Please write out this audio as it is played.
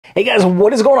Hey guys,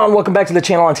 what is going on? Welcome back to the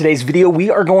channel. On today's video, we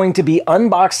are going to be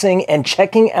unboxing and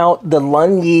checking out the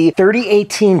Lunyee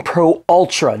 3018 Pro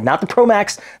Ultra, not the Pro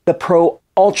Max, the Pro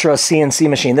Ultra CNC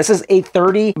machine. This is a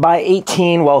 30 by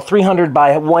 18, well, 300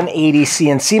 by 180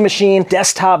 CNC machine,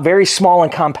 desktop, very small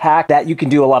and compact that you can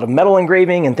do a lot of metal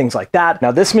engraving and things like that.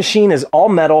 Now this machine is all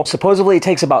metal. Supposedly it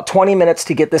takes about 20 minutes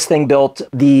to get this thing built.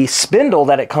 The spindle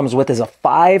that it comes with is a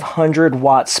 500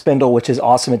 watt spindle, which is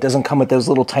awesome. It doesn't come with those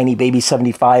little tiny baby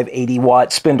 75, 80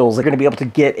 watt spindles. They're going to be able to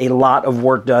get a lot of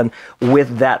work done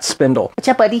with that spindle. What's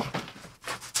up, buddy?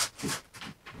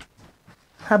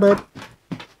 Hi, bud.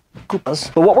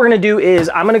 But what we're going to do is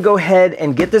I'm going to go ahead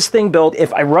and get this thing built.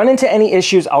 If I run into any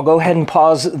issues, I'll go ahead and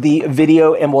pause the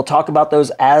video and we'll talk about those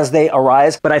as they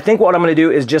arise. But I think what I'm going to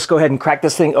do is just go ahead and crack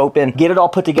this thing open, get it all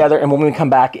put together, and when we come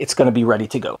back, it's going to be ready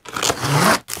to go.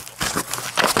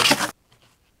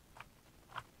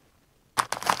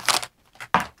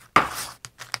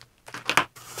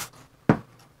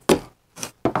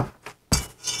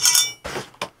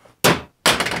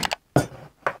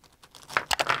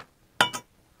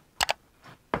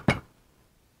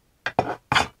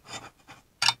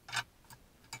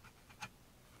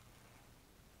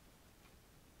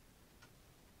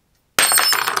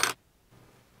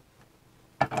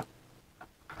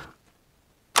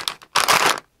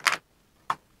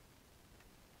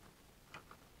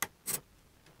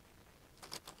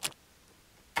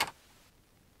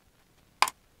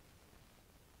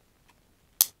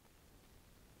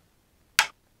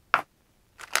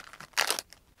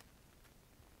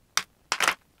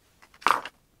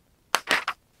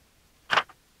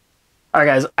 All right,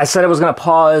 guys, I said I was going to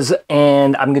pause,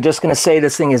 and I'm just going to say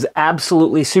this thing is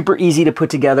absolutely super easy to put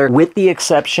together with the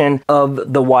exception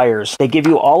of the wires. They give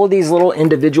you all of these little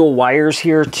individual wires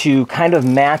here to kind of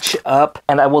match up,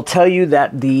 and I will tell you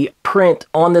that the print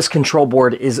on this control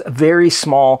board is very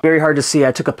small, very hard to see.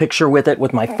 I took a picture with it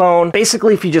with my phone.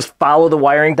 Basically, if you just follow the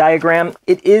wiring diagram,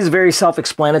 it is very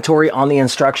self-explanatory on the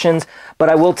instructions, but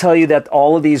I will tell you that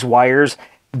all of these wires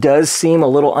does seem a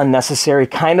little unnecessary,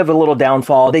 kind of a little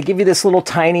downfall. They give you this little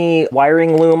tiny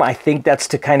wiring loom. I think that's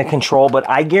to kind of control, but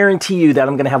I guarantee you that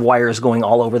I'm going to have wires going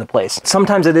all over the place.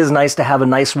 Sometimes it is nice to have a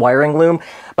nice wiring loom,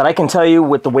 but I can tell you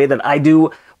with the way that I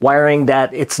do wiring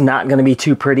that it's not going to be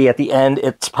too pretty at the end.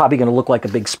 It's probably going to look like a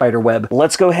big spider web.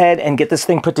 Let's go ahead and get this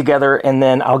thing put together, and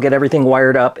then I'll get everything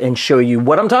wired up and show you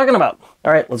what I'm talking about.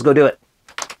 All right, let's go do it.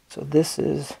 So this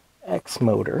is X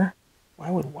motor.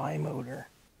 Why would Y motor?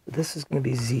 This is going to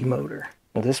be Z motor.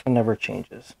 Now, this one never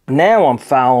changes. Now I'm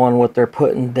following what they're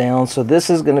putting down. So this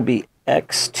is going to be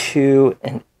X2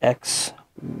 and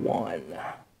X1.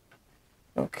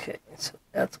 Okay, so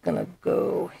that's going to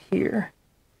go here.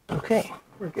 Okay,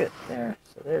 we're good there.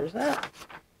 So there's that.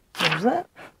 There's that.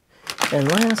 And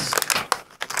last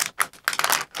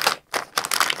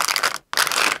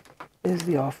is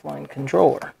the offline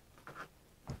controller.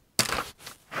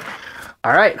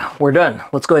 All right, we're done.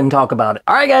 Let's go ahead and talk about it.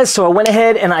 All right, guys, so I went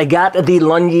ahead and I got the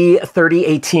Lunyee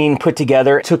 3018 put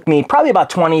together. It took me probably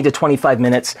about 20 to 25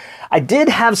 minutes. I did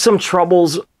have some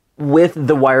troubles with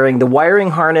the wiring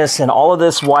harness, and all of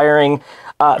this wiring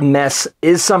mess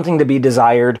is something to be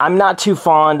desired. I'm not too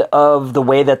fond of the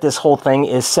way that this whole thing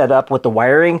is set up with the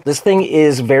wiring. This thing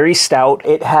is very stout.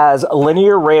 It has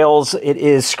linear rails. It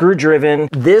is screw driven.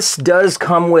 This does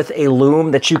come with a loom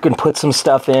that you can put some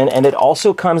stuff in, and it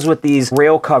also comes with these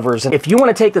rail covers. And if you want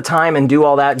to take the time and do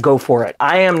all that, go for it.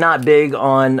 I am not big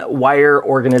on wire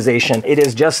organization. It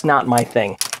is just not my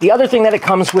thing. The other thing that it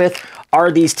comes with are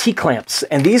these T-clamps,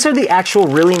 and these are the actual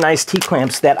really nice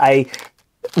T-clamps that I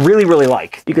really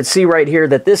like. You can see right here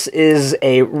that this is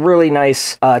a really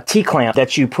nice T-clamp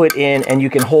that you put in, and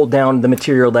you can hold down the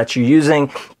material that you're using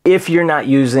if you're not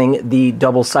using the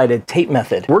double-sided tape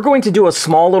method. We're going to do a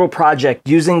small little project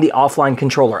using the offline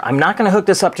controller. I'm not going to hook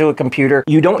this up to a computer.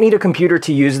 You don't need a computer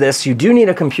to use this. You do need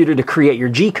a computer to create your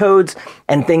G-codes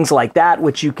and things like that,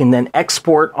 which you can then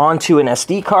export onto an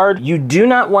SD card. You do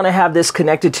not want to have this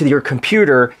connected to your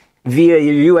computer via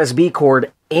your USB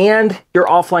cord and your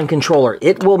offline controller.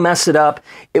 It will mess it up.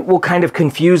 It will kind of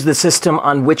confuse the system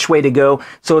on which way to go.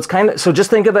 So so just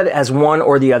think of it as one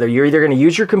or the other. You're either going to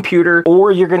use your computer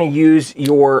or you're going to use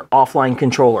your offline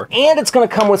controller. And it's going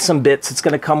to come with some bits. It's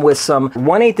going to come with some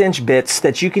 1/8 inch bits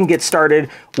that you can get started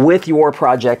with your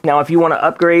project. Now, if you want to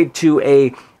upgrade to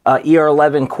a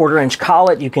ER11 1/4 inch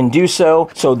collet, you can do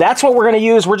so. So that's what we're going to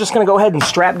use. We're just going to go ahead and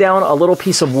strap down a little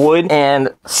piece of wood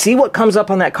and see what comes up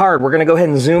on that card. We're going to go ahead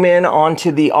and zoom in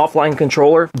onto the offline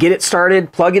controller, get it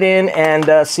started, plug it in,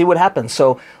 and see what happens.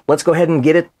 So let's go ahead and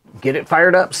get it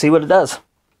fired up, see what it does.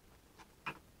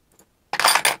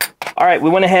 All right,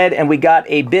 we went ahead and we got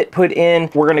a bit put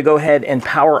in. We're gonna go ahead and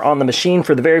power on the machine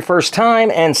for the very first time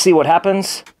and see what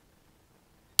happens.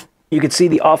 You can see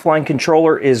the offline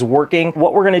controller is working.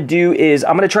 What we're gonna do is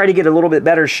I'm gonna try to get a little bit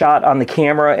better shot on the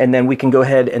camera, and then we can go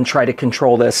ahead and try to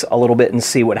control this a little bit and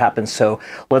see what happens. So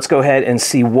let's go ahead and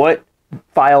see what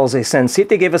files they send, see if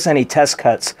they give us any test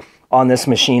cuts on this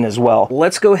machine as well.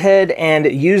 Let's go ahead and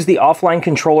use the offline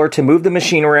controller to move the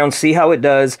machine around, see how it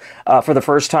does for the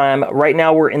first time. Right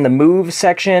now we're in the move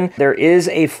section. There is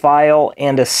a file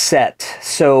and a set.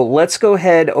 So let's go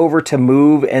ahead over to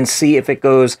move and see if it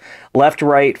goes left,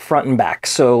 right, front, and back.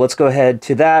 So let's go ahead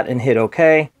to that and hit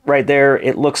OK. Right there,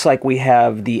 it looks like we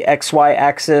have the XY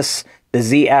axis, the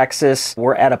Z-axis.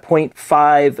 We're at a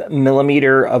 0.5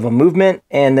 millimeter of a movement,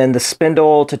 and then the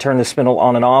spindle to turn the spindle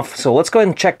on and off. So let's go ahead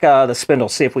and check the spindle,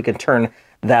 see if we can turn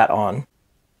that on.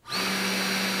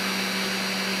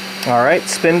 All right,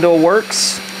 spindle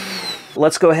works.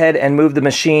 Let's go ahead and move the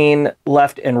machine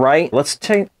left and right. Let's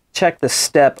check the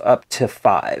step up to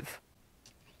 5.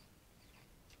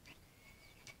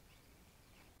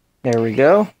 There we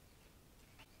go.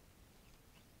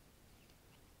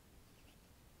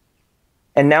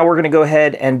 And now we're going to go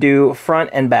ahead and do front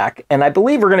and back. And I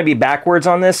believe we're going to be backwards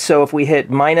on this. So if we hit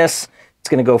minus, it's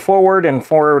going to go forward, and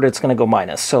forward, it's going to go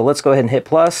minus. So let's go ahead and hit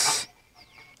plus.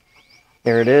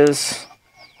 There it is.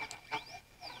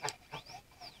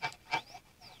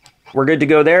 We're good to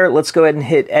go there. Let's go ahead and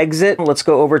hit exit. Let's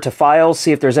go over to files,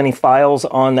 see if there's any files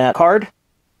on that card.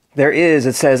 There is.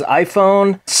 It says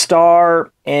iPhone,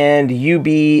 star, and UB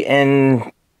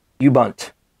and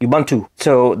Ubuntu.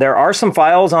 So there are some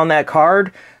files on that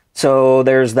card. So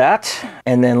there's that.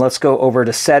 And then let's go over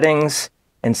to settings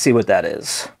and see what that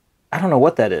is. I don't know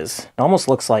what that is. It almost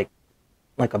looks like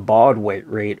a baud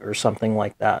rate or something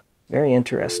like that. Very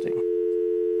interesting.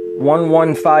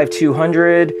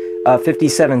 115,200,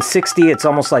 5760. It's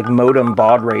almost like modem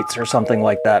baud rates or something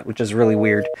like that, which is really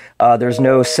weird. There's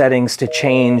no settings to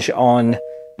change on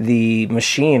the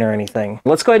machine or anything.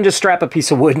 Let's go ahead and just strap a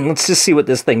piece of wood and let's just see what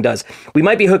this thing does. We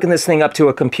might be hooking this thing up to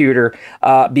a computer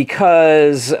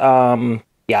because,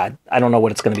 yeah, I don't know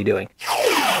what it's going to be doing.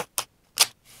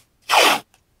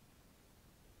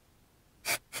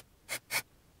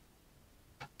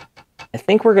 I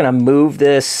think we're going to move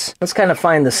this. Let's kind of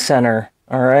find the center.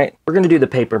 All right, we're going to do the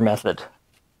paper method.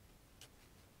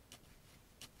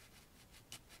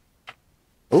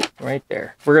 Oh, right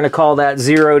there. We're going to call that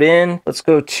zeroed in. Let's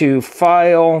go to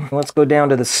file. Let's go down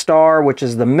to the star, which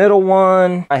is the middle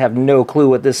one. I have no clue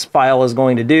what this file is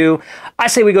going to do. I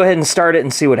say we go ahead and start it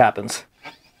and see what happens.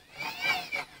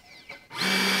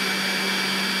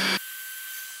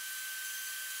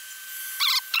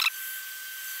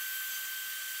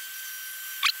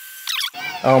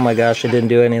 Oh my gosh, it didn't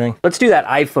do anything. Let's do that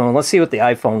iPhone. Let's see what the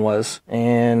iPhone was.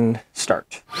 And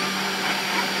start.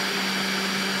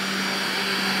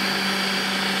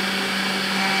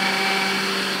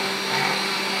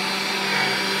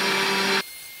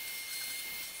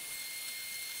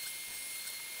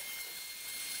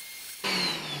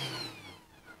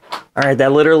 All right,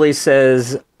 that literally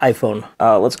says iPhone.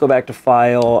 Let's go back to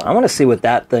file. I want to see what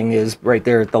that thing is right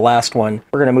there, the last one.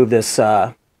 We're going to move this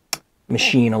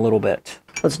machine a little bit.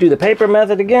 Let's do the paper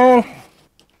method again.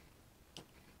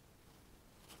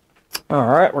 All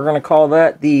right, we're going to call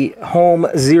that the home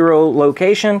 0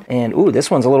 location. And ooh, this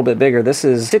one's a little bit bigger. This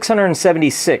is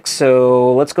 676,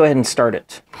 so let's go ahead and start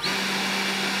it.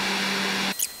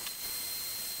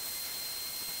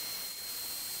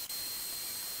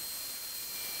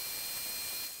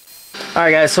 All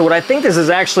right, guys, so what I think this is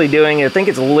actually doing, I think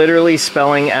it's literally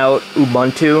spelling out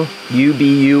Ubuntu,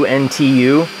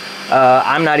 U-B-U-N-T-U.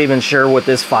 I'm not even sure what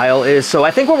this file is. So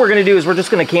I think what we're going to do is we're just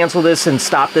going to cancel this and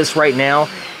stop this right now.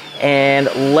 And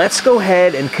let's go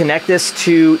ahead and connect this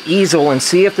to easel and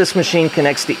see if this machine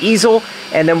connects to easel.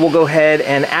 And then we'll go ahead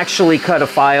and actually cut a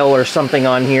file or something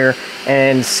on here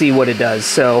and see what it does.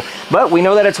 So, but we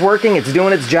know that it's working. It's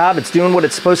doing its job. It's doing what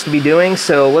it's supposed to be doing.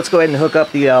 So let's go ahead and hook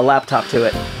up the laptop to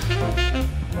it.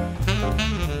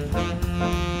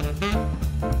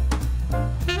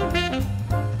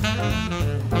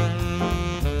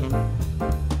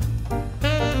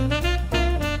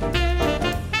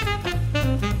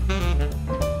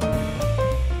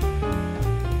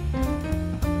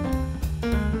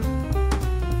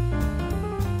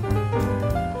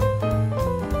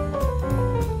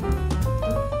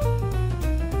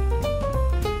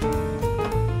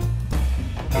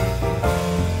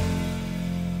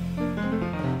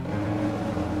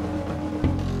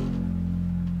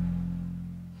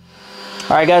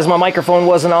 All right, guys, my microphone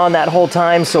wasn't on that whole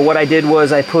time, so what I did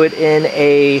was I put in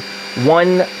a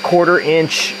 1/4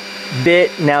 inch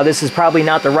bit. Now this is probably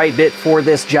not the right bit for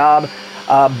this job,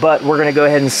 but we're gonna go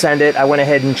ahead and send it. I went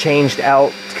ahead and changed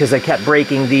out because I kept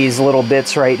breaking these little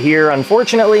bits right here,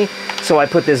 unfortunately. So I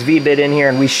put this V-bit in here,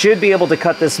 and we should be able to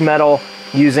cut this metal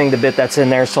using the bit that's in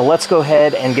there. So let's go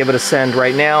ahead and give it a send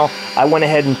right now. I went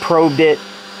ahead and probed it,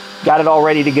 got it all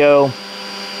ready to go.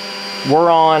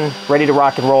 We're on, ready to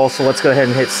rock and roll, so let's go ahead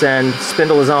and hit send.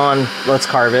 Spindle is on, let's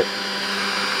carve it.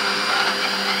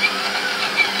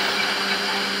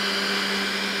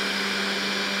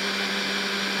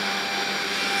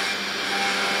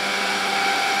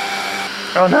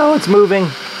 Oh no, it's moving.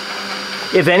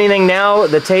 If anything now,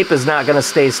 the tape is not gonna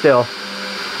stay still.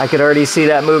 I could already see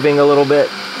that moving a little bit.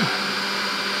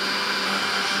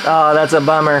 Oh, that's a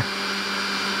bummer.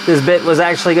 This bit was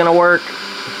actually gonna work,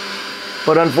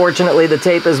 but unfortunately the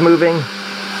tape is moving.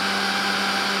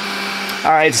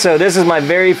 All right, so this is my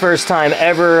very first time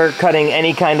ever cutting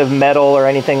any kind of metal or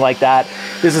anything like that.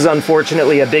 This is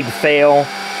unfortunately a big fail.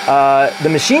 The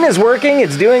machine is working,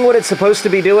 it's doing what it's supposed to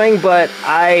be doing, but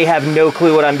I have no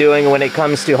clue what I'm doing when it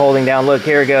comes to holding down. Look,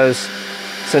 here it goes.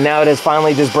 So now it has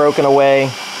finally just broken away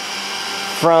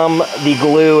from the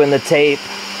glue and the tape.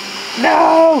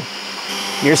 No!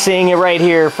 You're seeing it right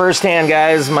here, firsthand,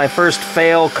 guys. My first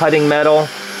fail cutting metal.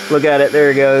 Look at it, there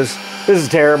it goes. This is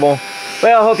terrible.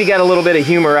 Well, I hope you got a little bit of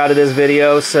humor out of this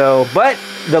video. But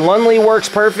the Lunyee works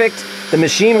perfect. The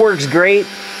machine works great.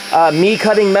 Me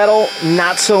cutting metal,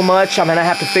 not so much. I'm gonna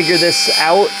have to figure this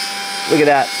out. Look at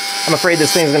that. I'm afraid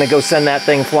this thing's gonna go send that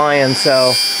thing flying,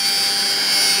 so.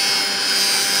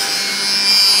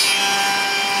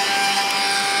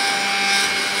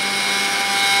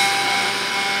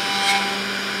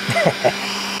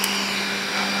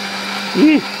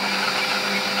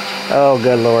 Oh,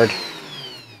 good Lord.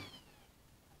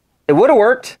 It would have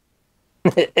worked.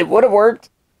 It would have worked.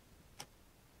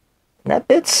 And that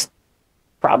bit's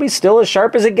probably still as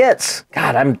sharp as it gets.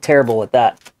 God, I'm terrible at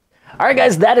that. All right,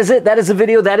 guys, that is it. That is the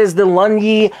video. That is the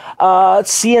Lunyee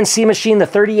CNC machine, the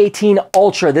 3018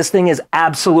 Ultra. This thing is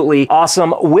absolutely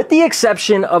awesome. With the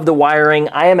exception of the wiring,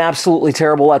 I am absolutely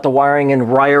terrible at the wiring and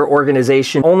wire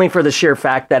organization, only for the sheer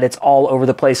fact that it's all over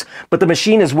the place. But the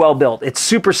machine is well built. It's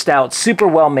super stout, super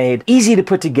well made, easy to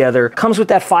put together. Comes with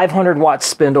that 500-watt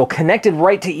spindle, connected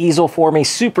right to easel for me,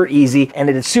 super easy, and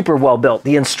it is super well built.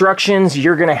 The instructions,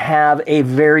 you're gonna have a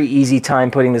very easy time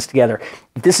putting this together.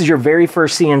 If this is your very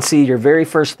first CNC, your very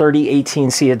first 3018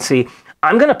 CNC,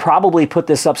 I'm gonna probably put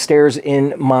this upstairs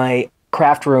in my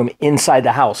craft room inside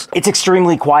the house. It's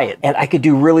extremely quiet, and I could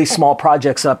do really small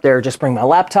projects up there, just bring my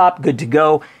laptop, good to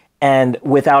go, and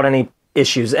without any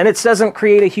issues. And it doesn't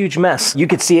create a huge mess. You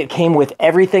could see it came with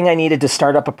everything I needed to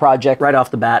start up a project right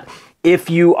off the bat.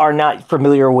 If you are not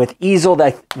familiar with easel,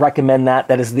 I recommend that.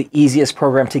 That is the easiest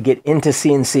program to get into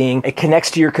CNCing. It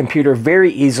connects to your computer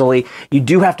very easily. You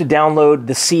do have to download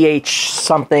the CH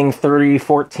something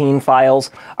 3014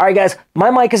 files. All right, guys, my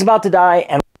mic is about to die,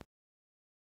 and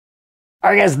all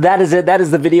right, guys, that is it. That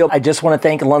is the video. I just want to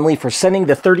thank Lunyee for sending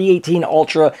the 3018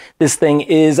 Ultra. This thing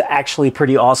is actually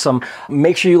pretty awesome.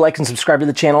 Make sure you like and subscribe to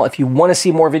the channel. If you want to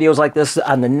see more videos like this,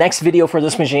 on the next video for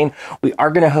this machine, we are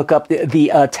going to hook up the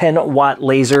 10-watt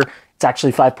laser. It's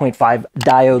actually 5.5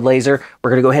 diode laser.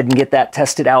 We're going to go ahead and get that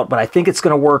tested out, but I think it's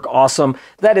going to work awesome.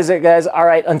 That is it, guys. All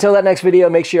right, until that next video,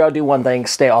 make sure y'all do one thing.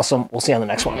 Stay awesome. We'll see you on the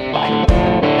next one.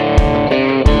 Bye.